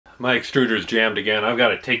my extruder's jammed again. I've got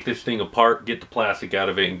to take this thing apart, get the plastic out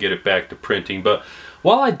of it, and get it back to printing. But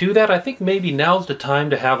while I do that, I think maybe now's the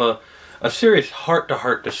time to have a serious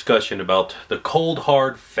heart-to-heart discussion about the cold,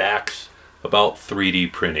 hard facts about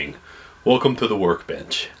 3D printing. Welcome to the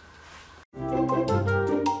workbench.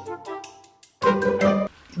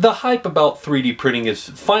 The hype about 3D printing has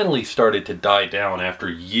finally started to die down after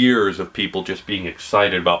years of people just being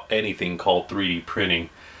excited about anything called 3D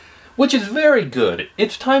printing, which is very good.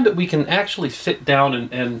 It's time that we can actually sit down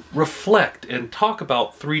and reflect and talk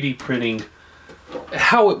about 3D printing,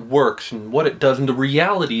 how it works and what it does, and the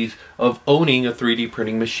realities of owning a 3D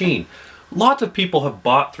printing machine. Lots of people have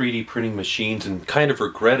bought 3D printing machines and kind of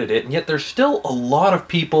regretted it, and yet there's still a lot of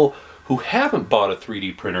people who haven't bought a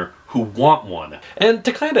 3D printer who want one. And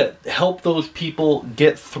to kind of help those people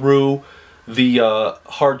get through the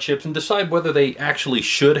hardships and decide whether they actually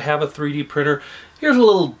should have a 3D printer, here's a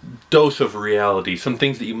little dose of reality, some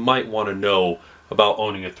things that you might want to know about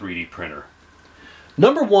owning a 3D printer.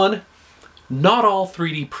 Number one, not all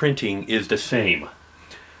 3D printing is the same.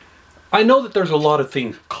 I know that there's a lot of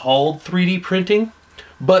things called 3D printing,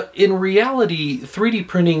 but in reality, 3D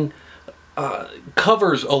printing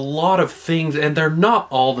covers a lot of things, and they're not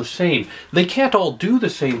all the same. They can't all do the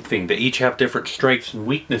same thing. They each have different strengths and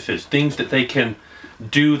weaknesses, things that they can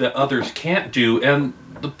do that others can't do. And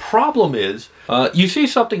the problem is, you see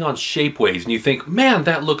something on Shapeways and you think, man,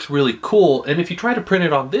 that looks really cool. And if you try to print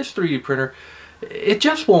it on this 3D printer, it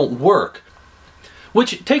just won't work.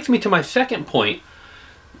 Which takes me to my second point.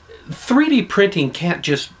 3D printing can't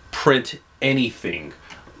just print anything.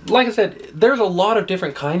 Like I said, there's a lot of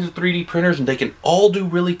different kinds of 3D printers and they can all do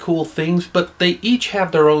really cool things, but they each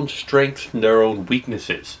have their own strengths and their own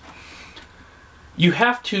weaknesses. You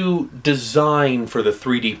have to design for the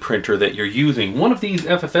 3D printer that you're using. One of these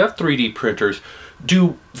FFF 3D printers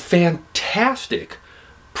do fantastic,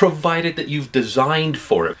 provided that you've designed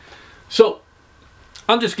for it. So,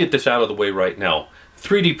 I'll just get this out of the way right now.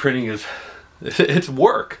 3D printing it's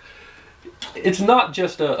work. It's not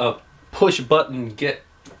just a push button, get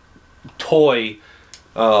toy,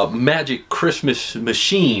 magic Christmas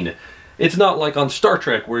machine. It's not like on Star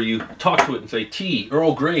Trek where you talk to it and say, tea,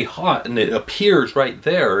 Earl Grey, hot, and it appears right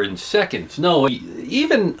there in seconds. No,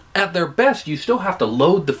 even at their best, you still have to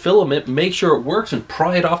load the filament, make sure it works, and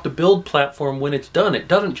pry it off the build platform when it's done. It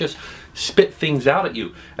doesn't just spit things out at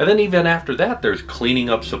you. And then even after that, there's cleaning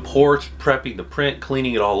up supports, prepping the print,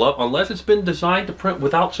 cleaning it all up. Unless it's been designed to print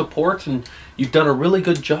without supports and you've done a really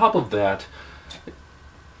good job of that,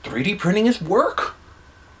 3D printing is work.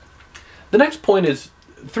 The next point is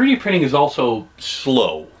 3D printing is also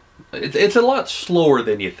slow. It's a lot slower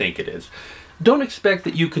than you think it is. Don't expect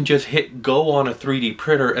that you can just hit go on a 3D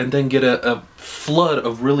printer and then get a flood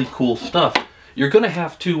of really cool stuff. You're gonna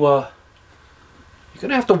have to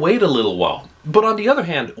wait a little while. But on the other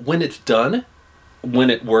hand, when it's done, when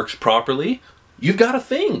it works properly, you've got a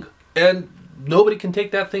thing. And nobody can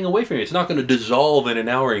take that thing away from you. It's not going to dissolve in an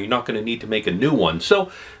hour and you're not going to need to make a new one.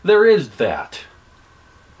 So there is that.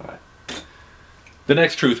 All right. The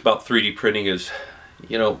next truth about 3D printing is,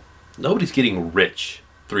 nobody's getting rich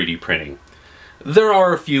 3D printing. There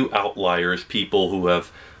are a few outliers, people who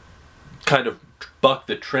have kind of bucked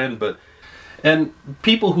the trend, and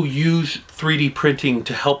people who use 3D printing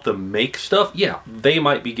to help them make stuff, yeah, they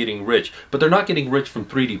might be getting rich, but they're not getting rich from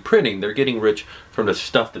 3D printing, they're getting rich from the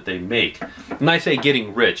stuff that they make. And I say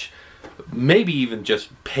getting rich, maybe even just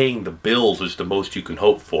paying the bills is the most you can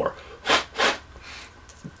hope for.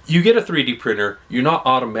 You get a 3D printer, you're not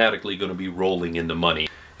automatically going to be rolling in the money.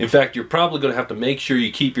 In fact, you're probably going to have to make sure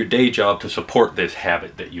you keep your day job to support this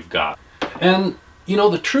habit that you've got. And,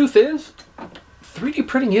 the truth is, 3D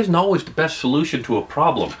printing isn't always the best solution to a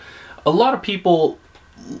problem. A lot of people,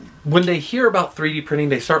 when they hear about 3D printing,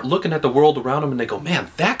 they start looking at the world around them and they go, man,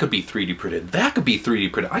 that could be 3D printed, that could be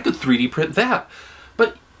 3D printed, I could 3D print that.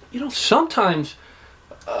 But, sometimes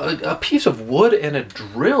a piece of wood and a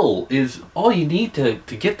drill is all you need to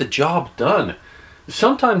get the job done.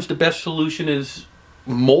 Sometimes the best solution is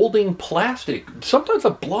molding plastic. Sometimes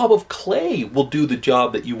a blob of clay will do the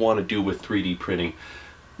job that you want to do with 3D printing.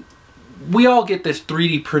 We all get this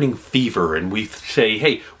 3D printing fever and we say,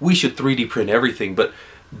 hey, we should 3D print everything, but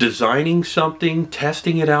designing something,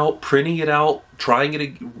 testing it out, printing it out, trying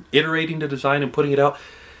it, iterating the design and putting it out,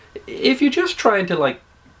 if you're just trying to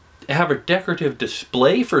have a decorative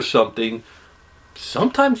display for something,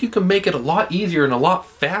 sometimes you can make it a lot easier and a lot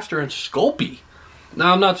faster and scopy.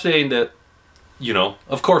 Now, I'm not saying that,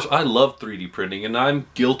 of course I love 3D printing and I'm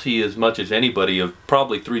guilty as much as anybody of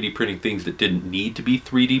probably 3D printing things that didn't need to be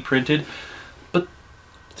 3D printed, but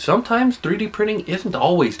sometimes 3D printing isn't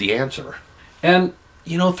always the answer. And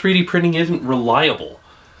you know, 3D printing isn't reliable.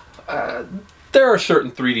 There are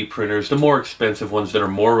certain 3D printers, the more expensive ones, that are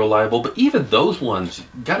more reliable, but even those ones,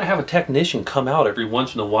 got to have a technician come out every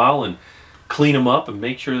once in a while and clean them up and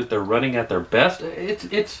make sure that they're running at their best.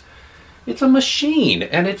 It's a machine,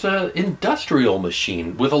 and it's an industrial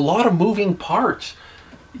machine with a lot of moving parts.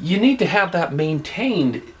 You need to have that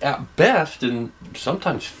maintained at best and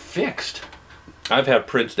sometimes fixed. I've had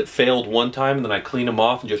prints that failed one time and then I cleaned them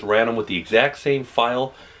off and just ran them with the exact same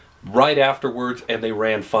file right afterwards, and they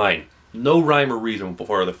ran fine. No rhyme or reason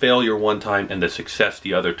for the failure one time and the success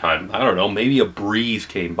the other time. I don't know, maybe a breeze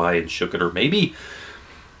came by and shook it, or maybe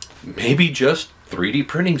just 3D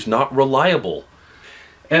printing's not reliable.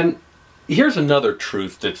 And here's another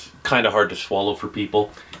truth that's kind of hard to swallow for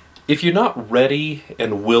people. If you're not ready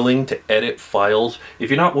and willing to edit files, if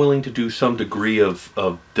you're not willing to do some degree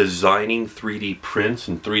of designing 3D prints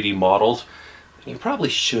and 3D models, then you probably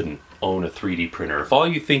shouldn't own a 3D printer. If all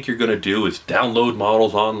you think you're going to do is download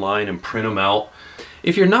models online and print them out,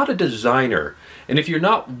 if you're not a designer, and if you're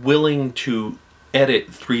not willing to edit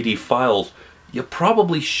 3D files, you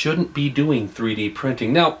probably shouldn't be doing 3D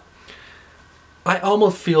printing. Now, I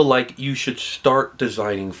almost feel like you should start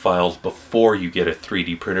designing files before you get a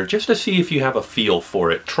 3D printer, just to see if you have a feel for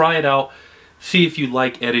it. Try it out, see if you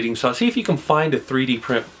like editing, so see if you can find a 3D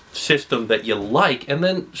print system that you like, and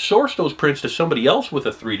then source those prints to somebody else with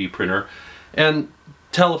a 3D printer and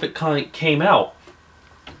tell if it came out.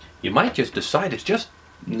 You might just decide it's just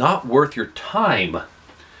not worth your time.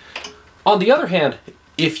 On the other hand,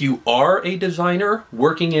 if you are a designer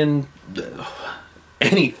working in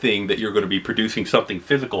anything that you're going to be producing something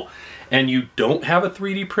physical and you don't have a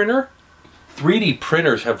 3D printer, 3D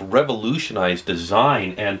printers have revolutionized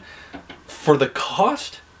design, and for the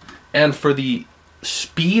cost and for the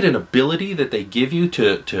speed and ability that they give you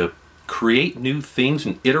to create new things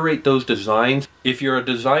and iterate those designs, if you're a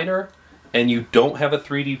designer and you don't have a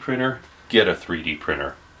 3D printer, get a 3D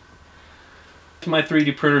printer. My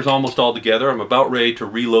 3D printer's almost all together. I'm about ready to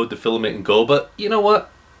reload the filament and go, but you know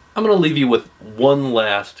what? I'm going to leave you with one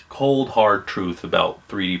last cold hard truth about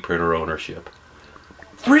 3D printer ownership.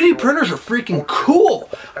 3D printers are freaking cool.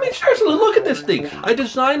 I mean, seriously, look at this thing. I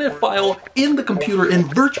design a file in the computer in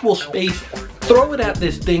virtual space, throw it at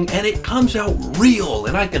this thing, and it comes out real,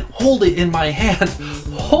 and I can hold it in my hand.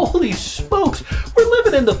 Holy smokes, we're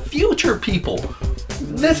living in the future, people.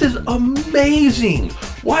 This is amazing.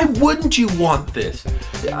 Why wouldn't you want this?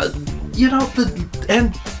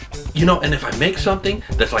 And if I make something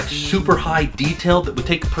that's like super high detail that would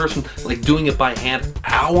take a person like doing it by hand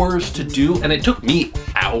hours to do, and it took me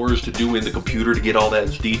hours to do in the computer to get all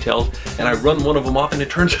that details, and I run one of them off and it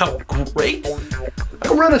turns out great. I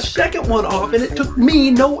can run a second one off and it took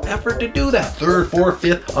me no effort to do that. Third, fourth,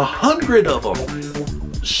 fifth, 100 of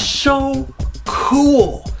them. So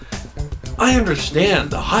cool. I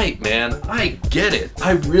understand the hype, man. I get it.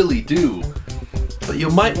 I really do. But you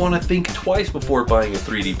might want to think twice before buying a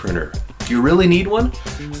 3D printer. Do you really need one?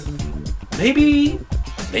 Maybe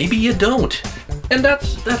you don't. And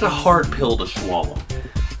that's a hard pill to swallow.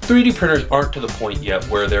 3D printers aren't to the point yet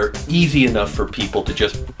where they're easy enough for people to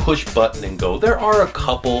just push button and go. There are a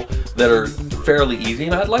couple that are fairly easy,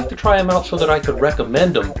 and I'd like to try them out so that I could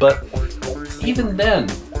recommend them, but even then,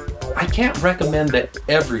 I can't recommend that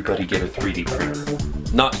everybody get a 3D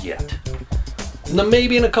printer. Not yet. Now,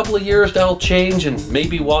 maybe in a couple of years that'll change, and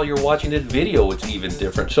maybe while you're watching this video it's even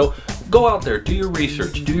different. So go out there, do your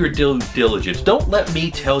research, do your due diligence. Don't let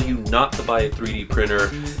me tell you not to buy a 3D printer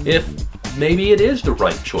if maybe it is the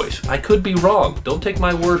right choice. I could be wrong. Don't take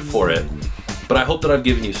my word for it. But I hope that I've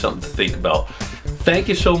given you something to think about. Thank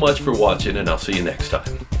you so much for watching, and I'll see you next time.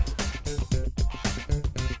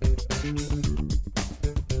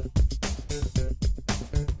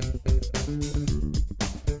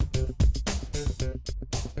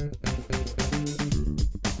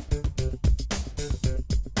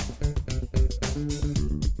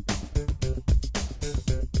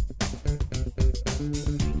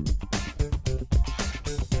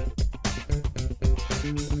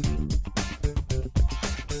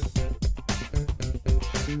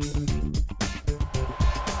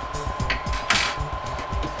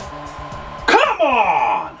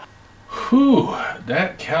 On! Whew,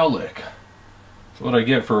 that cowlick. That's what I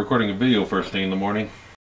get for recording a video first thing in the morning.